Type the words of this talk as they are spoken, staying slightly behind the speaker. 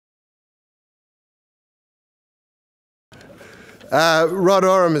Rod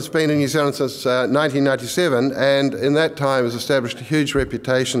Oram has been in New Zealand since 1997, and in that time has established a huge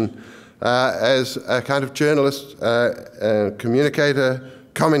reputation as a kind of journalist, communicator,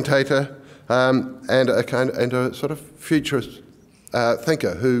 commentator, and a sort of futurist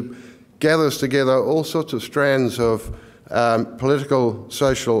thinker who gathers together all sorts of strands of political,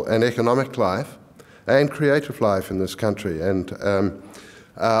 social, and economic life and creative life in this country, and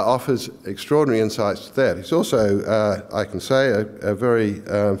offers extraordinary insights to that. He's also, I can say, a very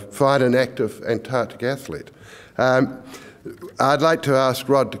fine and active Antarctic athlete. I'd like to ask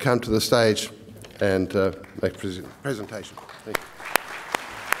Rod to come to the stage and make a presentation. Thank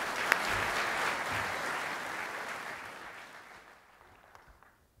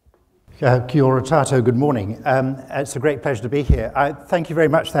you. Kia ora tato, good morning. It's a great pleasure to be here. Thank you very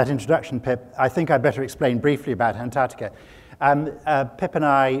much for that introduction, Pip. I think I'd better explain briefly about Antarctica. Pip and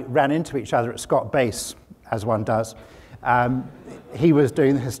I ran into each other at Scott Base, as one does. He was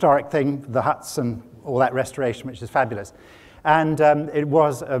doing the historic thing, the huts and all that restoration, which is fabulous. And it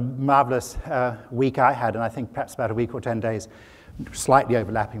was a marvelous week I had, and I think perhaps about a week or 10 days, slightly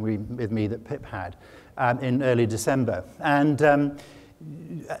overlapping with me, that Pip had in early December. And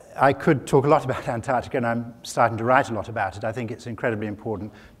I could talk a lot about Antarctica, and I'm starting to write a lot about it. I think it's incredibly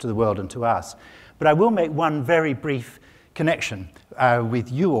important to the world and to us. But I will make one very brief connection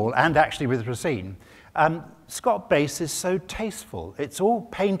with you all, and actually with Racine. Scott Base is so tasteful. It's all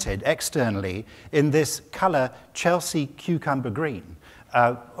painted externally in this colour Chelsea cucumber green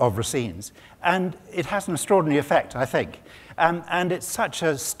of Racine's. And it has an extraordinary effect, I think. And it's such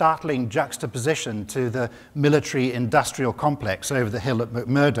a startling juxtaposition to the military-industrial complex over the hill at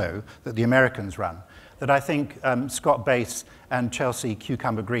McMurdo that the Americans run, that I think Scott Base and Chelsea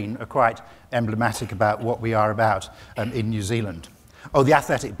cucumber green are quite emblematic about what we are about in New Zealand. Oh, the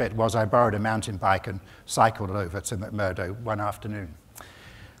athletic bit was I borrowed a mountain bike and cycled over to McMurdo one afternoon.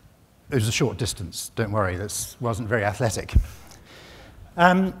 It was a short distance, don't worry, this wasn't very athletic.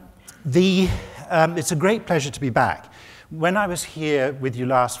 It's a great pleasure to be back. When I was here with you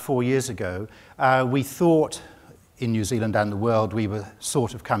last 4 years ago, we thought in New Zealand and the world we were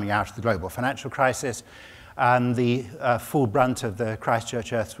sort of coming out of the global financial crisis. The full brunt of the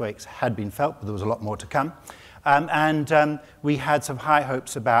Christchurch earthquakes had been felt, but there was a lot more to come. We had some high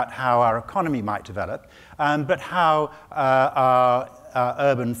hopes about how our economy might develop, but how our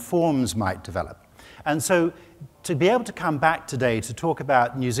urban forms might develop. And so to be able to come back today to talk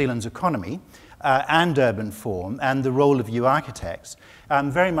about New Zealand's economy and urban form and the role of you architects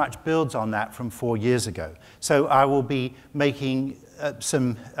very much builds on that from 4 years ago. So I will be making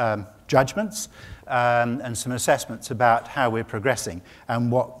some judgments and some assessments about how we're progressing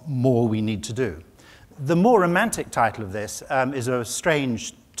and what more we need to do. The more romantic title of this is a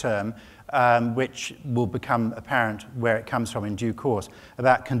strange term which will become apparent where it comes from in due course,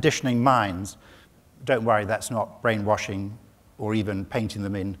 about conditioning minds. Don't worry, that's not brainwashing or even painting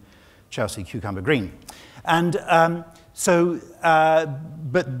them in Chelsea cucumber green. And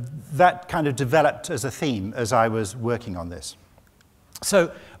but that kind of developed as a theme as I was working on this.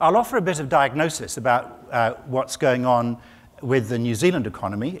 So I'll offer a bit of diagnosis about what's going on with the New Zealand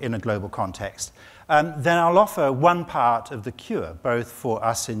economy in a global context. Then I'll offer one part of the cure, both for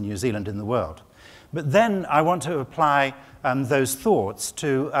us in New Zealand and the world. But then I want to apply those thoughts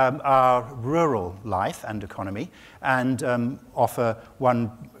to our rural life and economy, and offer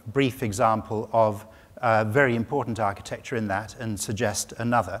one brief example of very important architecture in that and suggest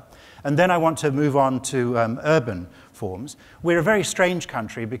another. And then I want to move on to urban forms. We're a very strange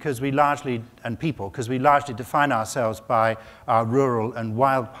country because we largely, and people, because we largely define ourselves by our rural and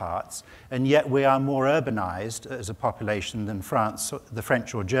wild parts, and yet we are more urbanized as a population than France, the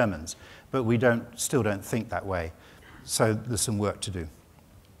French or Germans, but we still don't think that way. So there's some work to do.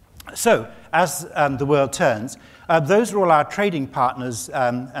 So, as the world turns, those are all our trading partners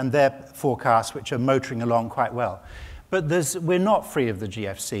and their forecasts, which are motoring along quite well. But we're not free of the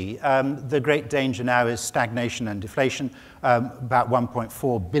GFC. The great danger now is stagnation and deflation. About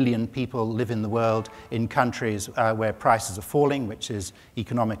 1.4 billion people live in the world in countries where prices are falling, which is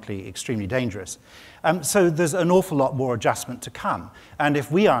economically extremely dangerous. So there's an awful lot more adjustment to come. And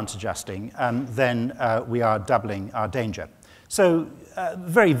if we aren't adjusting, then we are doubling our danger. So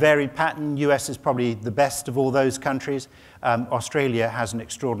very varied pattern. US is probably the best of all those countries. Australia has an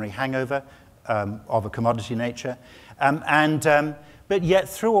extraordinary hangover of a commodity nature. But yet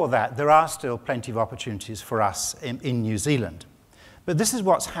through all that, there are still plenty of opportunities for us in New Zealand. But this is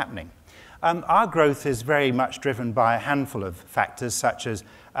what's happening. Our growth is very much driven by a handful of factors, such as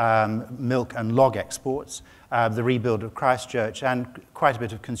milk and log exports, the rebuild of Christchurch, and quite a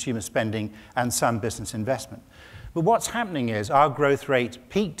bit of consumer spending and some business investment. But what's happening is our growth rate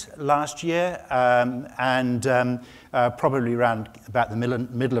peaked last year probably around about the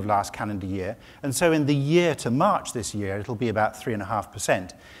middle of last calendar year. And so in the year to March this year, it'll be about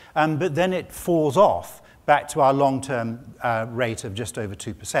 3.5%. But then it falls off back to our long-term rate of just over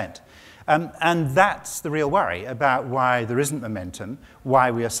 2%. And that's the real worry about why there isn't momentum,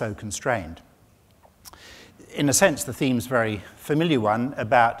 why we are so constrained. In a sense, the theme's a very familiar one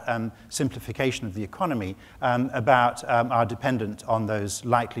about simplification of the economy, about our dependence on those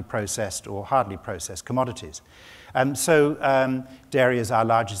lightly processed or hardly processed commodities. Dairy is our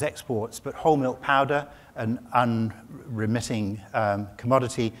largest exports, but whole milk powder, an unremitting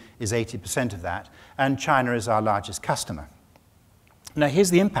commodity, is 80% of that, and China is our largest customer. Now, here's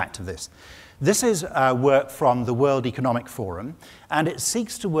the impact of this. This is work from the World Economic Forum, and it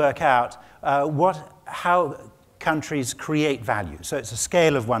seeks to work out how countries create value. So it's a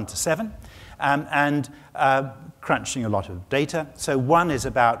scale of 1 to 7, and crunching a lot of data. So 1 is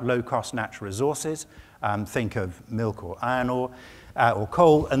about low-cost natural resources. Think of milk or iron ore or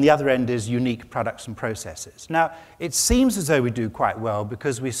coal, and the other end is unique products and processes. Now, it seems as though we do quite well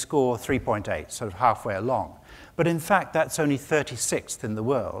because we score 3.8, sort of halfway along. But in fact, that's only 36th in the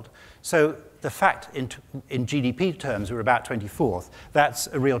world. So the fact in GDP terms we're about 24th, that's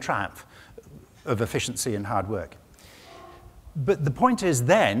a real triumph of efficiency and hard work. But the point is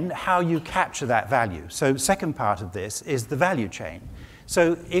then how you capture that value. So second part of this is the value chain.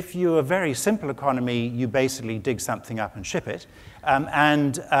 So if you're a very simple economy, you basically dig something up and ship it.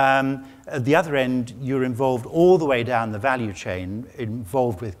 At the other end, you're involved all the way down the value chain,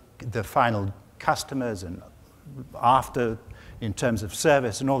 involved with the final customers and after in terms of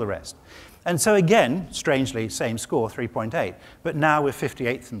service and all the rest. And so again, strangely, same score, 3.8, but now we're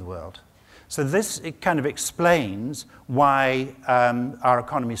 58th in the world. So this, it kind of explains why our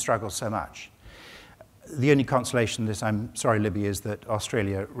economy struggles so much. The only consolation in this, I'm sorry, Libby, is that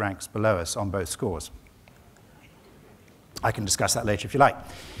Australia ranks below us on both scores. I can discuss that later if you like.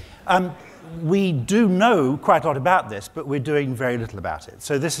 We do know quite a lot about this, but we're doing very little about it.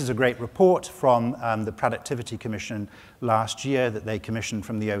 So this is a great report from the Productivity Commission last year that they commissioned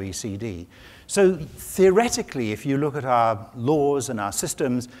from the OECD. So theoretically, if you look at our laws and our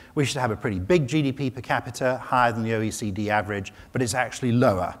systems, we should have a pretty big GDP per capita, higher than the OECD average, but it's actually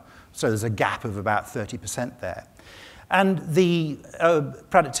lower. So there's a gap of about 30% there. And the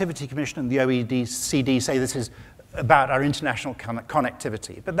Productivity Commission and the OECD say this is about our international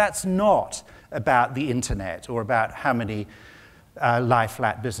connectivity. But that's not about the internet or about how many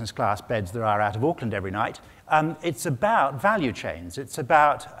lie-flat business class beds there are out of Auckland every night. It's about value chains. It's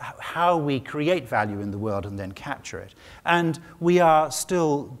about how we create value in the world and then capture it. And we are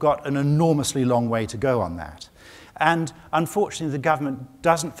still got an enormously long way to go on that. And unfortunately, the government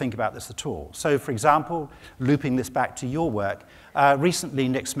doesn't think about this at all. So, for example, looping this back to your work, recently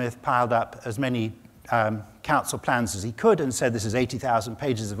Nick Smith piled up as many council plans as he could and said this is 80,000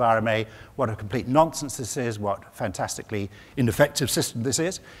 pages of RMA, what a complete nonsense this is, what a fantastically ineffective system this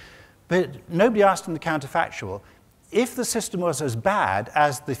is. But nobody asked him the counterfactual. If the system was as bad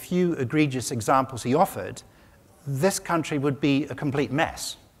as the few egregious examples he offered, this country would be a complete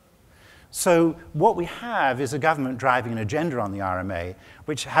mess. So what we have is a government driving an agenda on the RMA,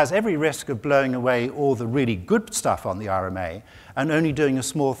 which has every risk of blowing away all the really good stuff on the RMA and only doing a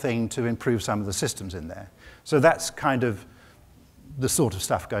small thing to improve some of the systems in there. So that's kind of the sort of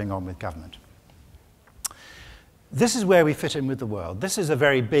stuff going on with government. This is where we fit in with the world. This is a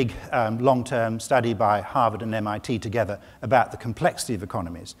very big long-term study by Harvard and MIT together about the complexity of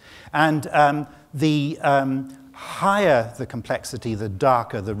economies. And the higher the complexity, the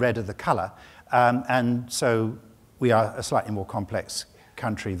darker, the redder the color. And so we are a slightly more complex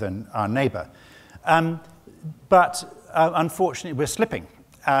country than our neighbor. But unfortunately, we're slipping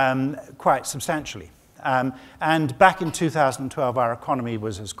quite substantially. And back in 2012, our economy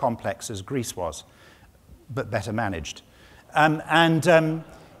was as complex as Greece was, but better managed,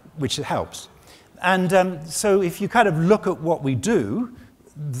 which helps. And so if you kind of look at what we do,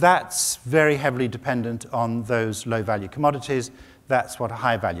 that's very heavily dependent on those low-value commodities. That's what a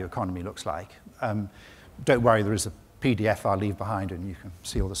high-value economy looks like. Don't worry, there is a PDF I'll leave behind, and you can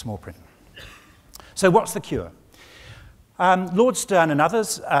see all the small print. So what's the cure? Lord Stern and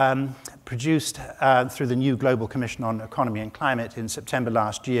others produced, through the new Global Commission on Economy and Climate in September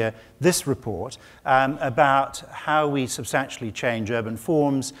last year, this report about how we substantially change urban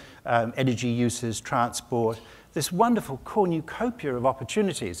forms, energy uses, transport, this wonderful cornucopia of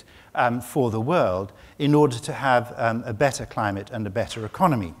opportunities for the world in order to have a better climate and a better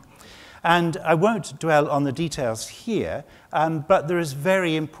economy. And I won't dwell on the details here, but there is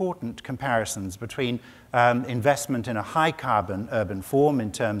very important comparisons between investment in a high-carbon urban form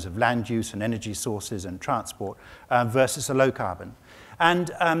in terms of land use and energy sources and transport versus a low-carbon.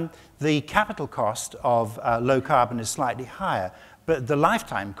 And the capital cost of low-carbon is slightly higher, but the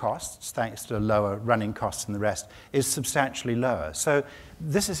lifetime costs, thanks to lower running costs and the rest, is substantially lower. So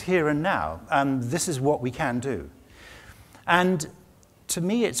this is here and now. This is what we can do. And to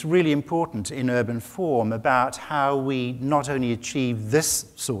me, it's really important in urban form about how we not only achieve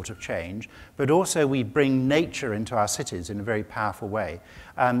this sort of change, but also we bring nature into our cities in a very powerful way,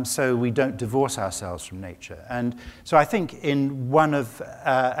 so we don't divorce ourselves from nature. And so I think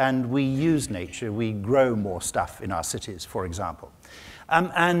and we use nature, we grow more stuff in our cities, for example.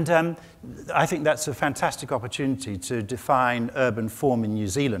 I think that's a fantastic opportunity to define urban form in New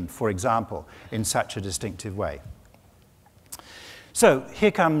Zealand, for example, in such a distinctive way. So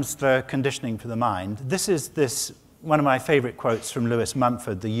here comes the conditioning for the mind. This is one of my favorite quotes from Lewis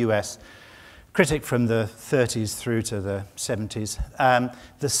Mumford, the US critic from the 30s through to the 70s.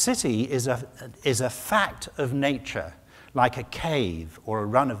 The city is a fact of nature, like a cave or a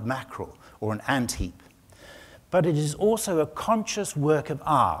run of mackerel or an ant heap. But it is also a conscious work of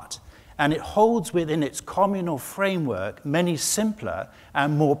art, and it holds within its communal framework many simpler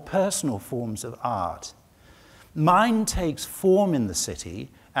and more personal forms of art. Mind takes form in the city,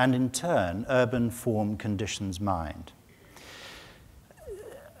 and in turn, urban form conditions mind.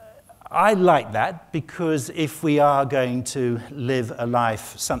 I like that because if we are going to live a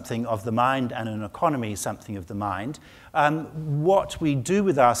life something of the mind and an economy something of the mind, what we do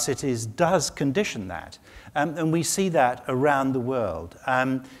with our cities does condition that. And we see that around the world.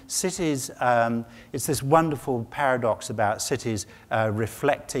 Cities, it's this wonderful paradox about cities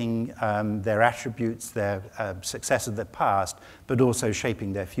reflecting their attributes, their success of the past, but also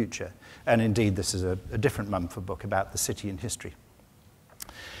shaping their future. And indeed, this is a different Mumford book about the city and history.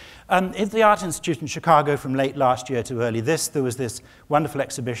 At the Art Institute in Chicago from late last year to early this, there was this wonderful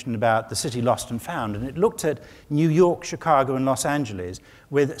exhibition about the city lost and found, and it looked at New York, Chicago, and Los Angeles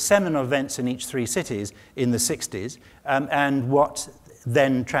with seminal events in each three cities in the 60s, and what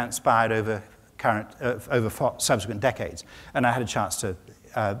then transpired over subsequent decades. And I had a chance to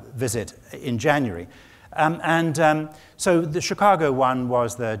visit in January. So the Chicago one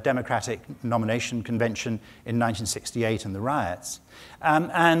was the Democratic nomination convention in 1968 and the riots.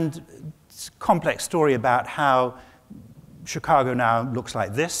 And it's a complex story about how Chicago now looks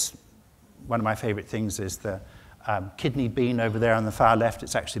like this. One of my favorite things is the kidney bean over there on the far left.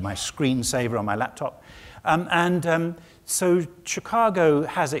 It's actually my screensaver on my laptop. So Chicago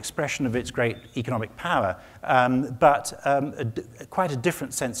has expression of its great economic power, but quite a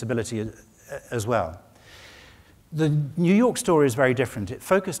different sensibility as well. The New York story is very different. It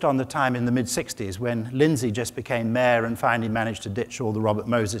focused on the time in the mid-60s when Lindsay just became mayor and finally managed to ditch all the Robert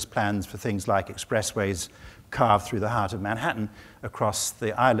Moses plans for things like expressways carved through the heart of Manhattan across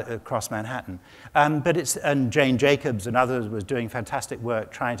the island, across Manhattan. And Jane Jacobs and others was doing fantastic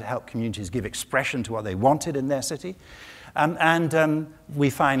work trying to help communities give expression to what they wanted in their city. We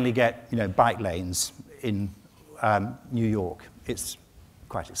finally get bike lanes in New York. It's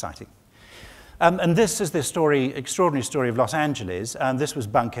quite exciting. And this is the extraordinary story of Los Angeles. This was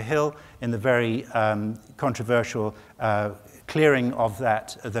Bunker Hill in the very controversial clearing of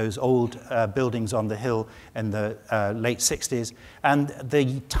those old buildings on the hill in the late 60s. And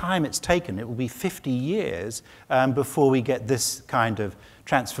the time it's taken, it will be 50 years before we get this kind of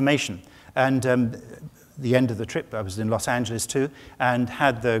transformation. And the end of the trip, I was in Los Angeles too, and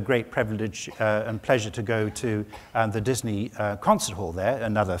had the great privilege and pleasure to go to the Disney Concert Hall there,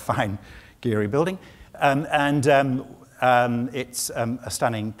 another fine Geary building, it's a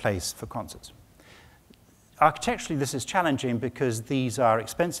stunning place for concerts. Architecturally, this is challenging because these are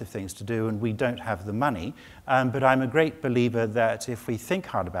expensive things to do and we don't have the money, but I'm a great believer that if we think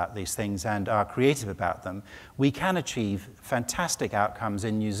hard about these things and are creative about them, we can achieve fantastic outcomes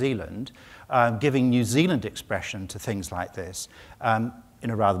in New Zealand, giving New Zealand expression to things like this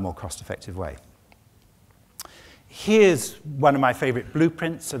in a rather more cost-effective way. Here's one of my favorite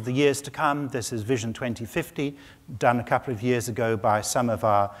blueprints of the years to come. This is Vision 2050, done a couple of years ago by some of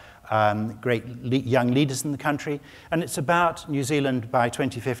our great young leaders in the country. And it's about New Zealand by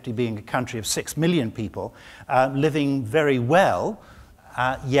 2050 being a country of 6 million people living very well,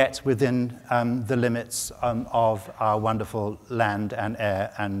 yet within the limits of our wonderful land and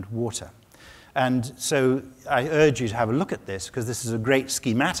air and water. And so I urge you to have a look at this because this is a great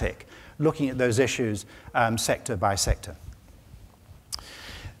schematic looking at those issues sector by sector.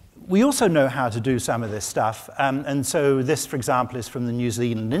 We also know how to do some of this stuff, and so this, for example, is from the New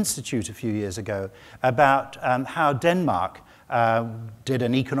Zealand Institute a few years ago about how Denmark did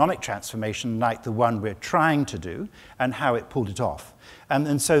an economic transformation like the one we're trying to do and how it pulled it off.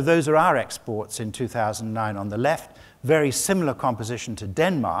 And so those are our exports in 2009 on the left, very similar composition to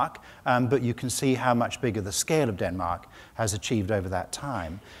Denmark, but you can see how much bigger the scale of Denmark has achieved over that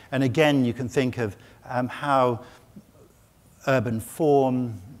time. And again, you can think of how urban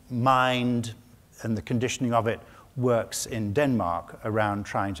form, mind, and the conditioning of it works in Denmark around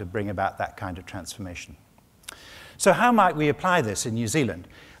trying to bring about that kind of transformation. So how might we apply this in New Zealand?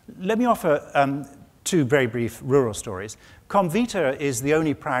 Let me offer two very brief rural stories. Comvita is the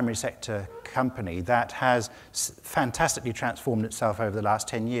only primary sector company that has fantastically transformed itself over the last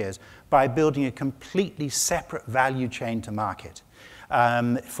 10 years by building a completely separate value chain to market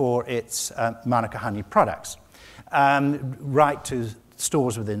for its Manuka honey products. Right to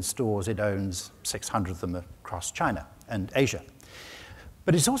stores within stores, it owns 600 of them across China and Asia.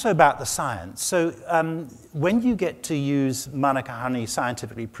 But it's also about the science. So when you get to use Manuka honey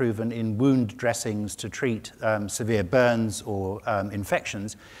scientifically proven in wound dressings to treat severe burns or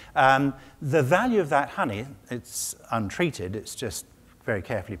infections, the value of that honey, it's untreated, it's just very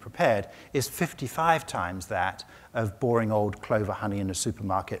carefully prepared, is 55 times that of boring old clover honey in a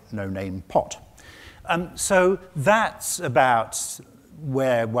supermarket no-name pot. So that's about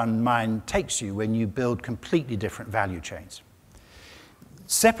where one mind takes you when you build completely different value chains.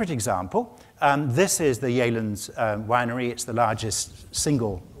 Separate example, this is the Yealands winery. It's the largest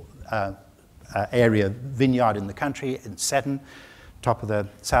single area vineyard in the country in Seddon, top of the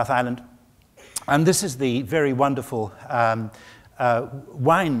South Island. And this is the very wonderful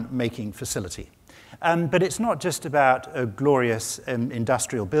wine-making facility. But it's not just about a glorious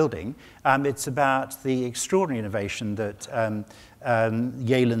industrial building. It's about the extraordinary innovation that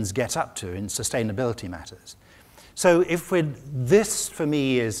Yealands get up to in sustainability matters. So this, for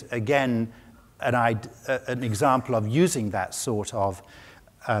me, is, again, an example of using that sort of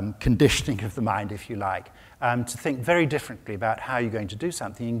conditioning of the mind, if you like, to think very differently about how you're going to do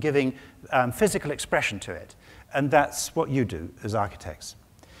something and giving physical expression to it. And that's what you do as architects.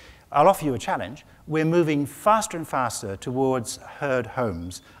 I'll offer you a challenge. We're moving faster and faster towards herd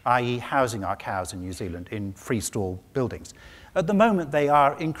homes, i.e. housing our cows in New Zealand in freestall buildings. At the moment, they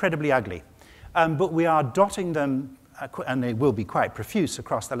are incredibly ugly. But we are dotting them, and they will be quite profuse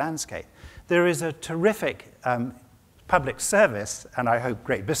across the landscape. There is a terrific public service, and I hope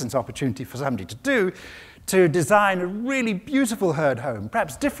great business opportunity for somebody to do, to design a really beautiful herd home,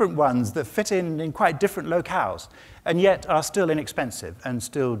 perhaps different ones that fit in quite different locales, and yet are still inexpensive and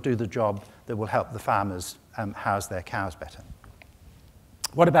still do the job that will help the farmers house their cows better.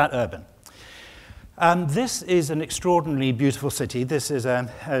 What about urban? This is an extraordinarily beautiful city. This is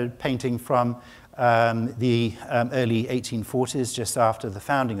a painting from the early 1840s, just after the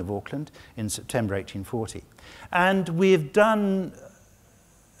founding of Auckland in September 1840. And we've done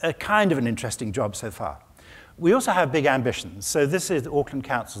a kind of an interesting job so far. We also have big ambitions. So this is the Auckland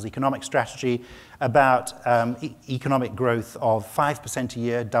Council's economic strategy about economic growth of 5% a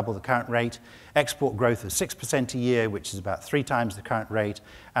year, double the current rate, export growth of 6% a year, which is about 3 times the current rate,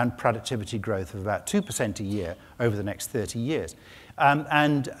 and productivity growth of about 2% a year over the next 30 years.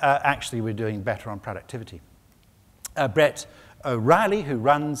 Actually, we're doing better on productivity. Brett O'Reilly, who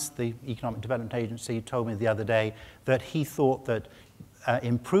runs the Economic Development Agency, told me the other day that he thought that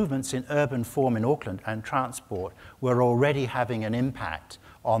improvements in urban form in Auckland and transport were already having an impact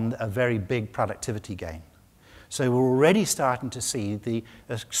on a very big productivity gain. So we're already starting to see the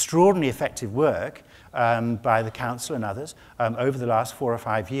extraordinarily effective work by the council and others over the last 4 or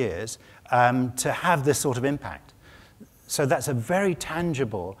 5 years to have this sort of impact. So that's a very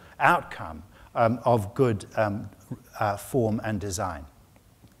tangible outcome of good form and design.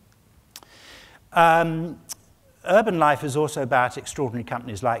 Urban life is also about extraordinary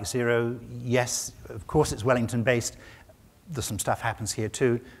companies like Zero. Yes, of course it's Wellington-based. There's some stuff happens here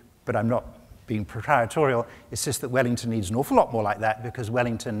too, but I'm not being proprietorial. It's just that Wellington needs an awful lot more like that because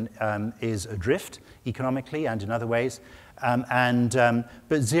Wellington is adrift economically and in other ways.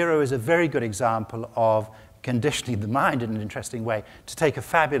 But Zero is a very good example of conditioning the mind in an interesting way to take a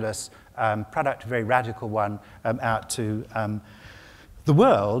fabulous product, a very radical one, out to the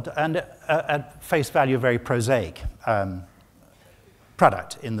world, and at face value, a very prosaic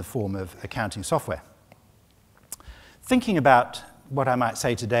product in the form of accounting software. Thinking about what I might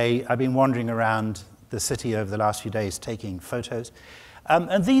say today, I've been wandering around the city over the last few days taking photos.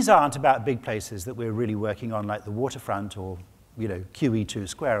 And these aren't about big places that we're really working on, like the waterfront or QE2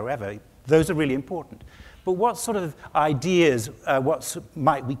 Square or whatever. Those are really important. but what sort of ideas,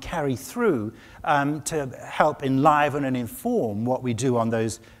 might we carry through to help enliven and inform what we do on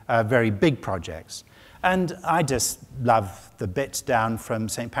those very big projects? And I just love the bits down from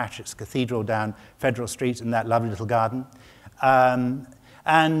St. Patrick's Cathedral down Federal Street in that lovely little garden.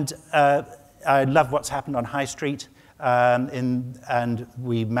 And I love what's happened on High Street, and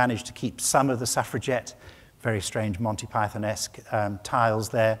we managed to keep some of the suffragette, very strange Monty Python-esque tiles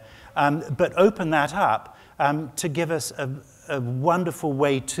there, but open that up to give us a wonderful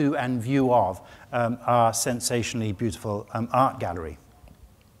way to and view of our sensationally beautiful art gallery.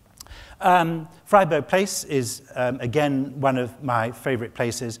 Freiburg Place is, again, one of my favorite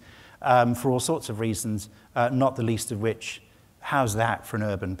places for all sorts of reasons, not the least of which, how's that for an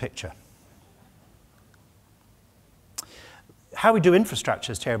urban picture? How we do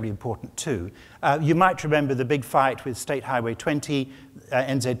infrastructure is terribly important too. You might remember the big fight with State Highway 20.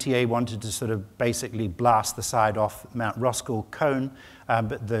 NZTA wanted to sort of basically blast the side off Mount Roskill Cone,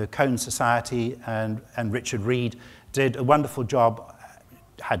 but the Cone Society and Richard Reed did a wonderful job,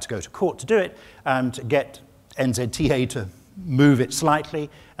 had to go to court to do it, to get NZTA to move it slightly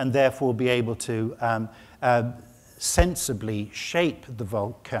and therefore be able to sensibly shape the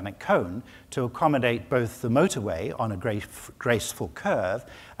volcanic cone to accommodate both the motorway on a graceful curve,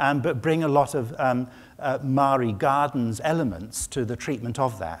 but bring a lot of Mari Gardens elements to the treatment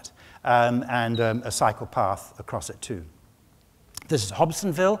of that, and a cycle path across it too. This is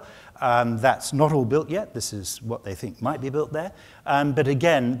Hobsonville. That's not all built yet. This is what they think might be built there. But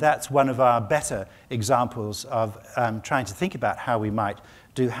again, that's one of our better examples of trying to think about how we might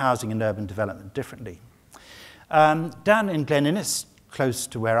do housing and urban development differently. Down in Glen Innes, close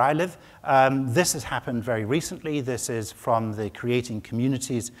to where I live, this has happened very recently. This is from the Creating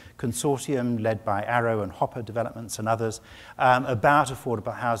Communities Consortium, led by Arrow and Hopper Developments and others, about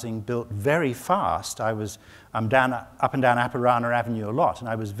affordable housing built very fast. I'm up and down Apparana Avenue a lot, and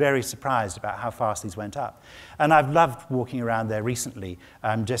I was very surprised about how fast these went up. And I've loved walking around there recently,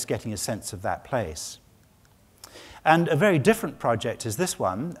 just getting a sense of that place. And a very different project is this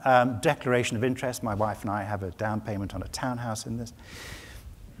one, Declaration of Interest. My wife and I have a down payment on a townhouse in this.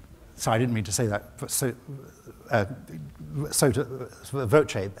 Sorry, I didn't mean to say that voce.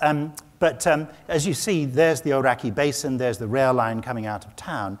 But as you see, there's the Oraki Basin, there's the rail line coming out of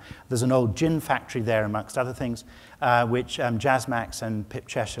town. There's an old gin factory there, amongst other things, which Jazzmax and Pip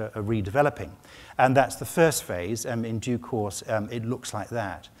Cheshire are redeveloping. And that's the first phase. In due course, it looks like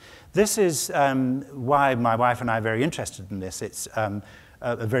that. This is why my wife and I are very interested in this. It's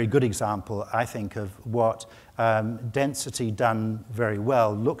a very good example, I think, of what density done very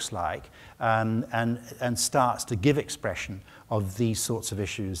well looks like, and starts to give expression of these sorts of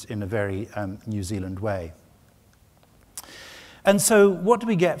issues in a very New Zealand way. And so what do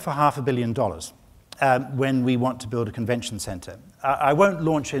we get for $500 million when we want to build a convention centre? I won't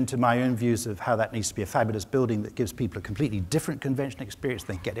launch into my own views of how that needs to be a fabulous building that gives people a completely different convention experience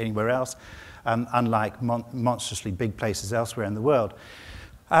than they get anywhere else, unlike monstrously big places elsewhere in the world.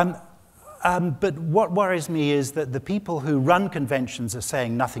 But what worries me is that the people who run conventions are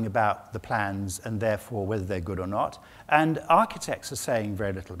saying nothing about the plans and therefore whether they're good or not, and architects are saying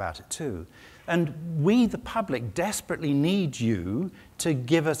very little about it too. And we, the public, desperately need you to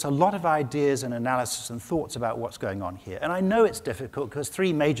give us a lot of ideas and analysis and thoughts about what's going on here. And I know it's difficult because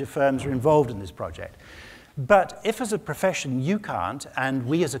 3 major firms are involved in this project. But if as a profession you can't, and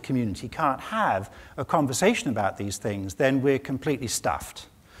we as a community can't have a conversation about these things, then we're completely stuffed.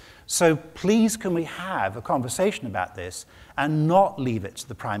 So please can we have a conversation about this and not leave it to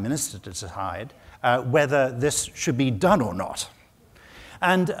the Prime Minister to decide whether this should be done or not.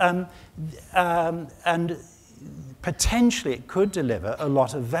 And potentially it could deliver a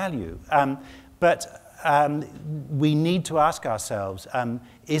lot of value. But we need to ask ourselves,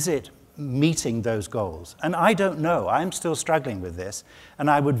 is it meeting those goals? And I don't know. I'm still struggling with this. And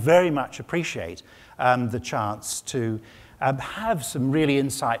I would very much appreciate the chance to have some really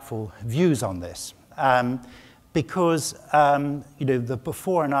insightful views on this. Because you know, the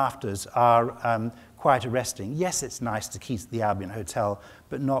before and afters are quite arresting. Yes, it's nice to keep the Albion Hotel,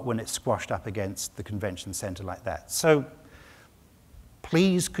 but not when it's squashed up against the convention centre like that. So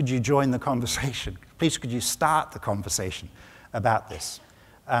please could you join the conversation? Please could you start the conversation about this?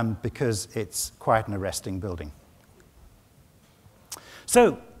 Because it's quite an arresting building.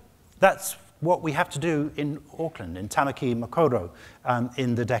 So that's what we have to do in Auckland, in Tamaki Makaurau,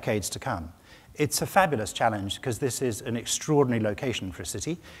 in the decades to come. It's a fabulous challenge because this is an extraordinary location for a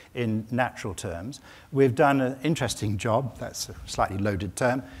city in natural terms. We've done an interesting job, that's a slightly loaded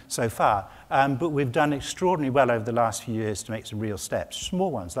term, so far, but we've done extraordinarily well over the last few years to make some real steps,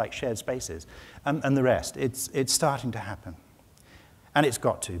 small ones like shared spaces, and the rest. It's starting to happen. And it's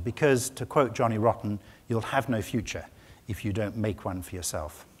got to, because to quote Johnny Rotten, you'll have no future if you don't make one for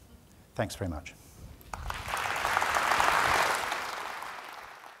yourself. Thanks very much.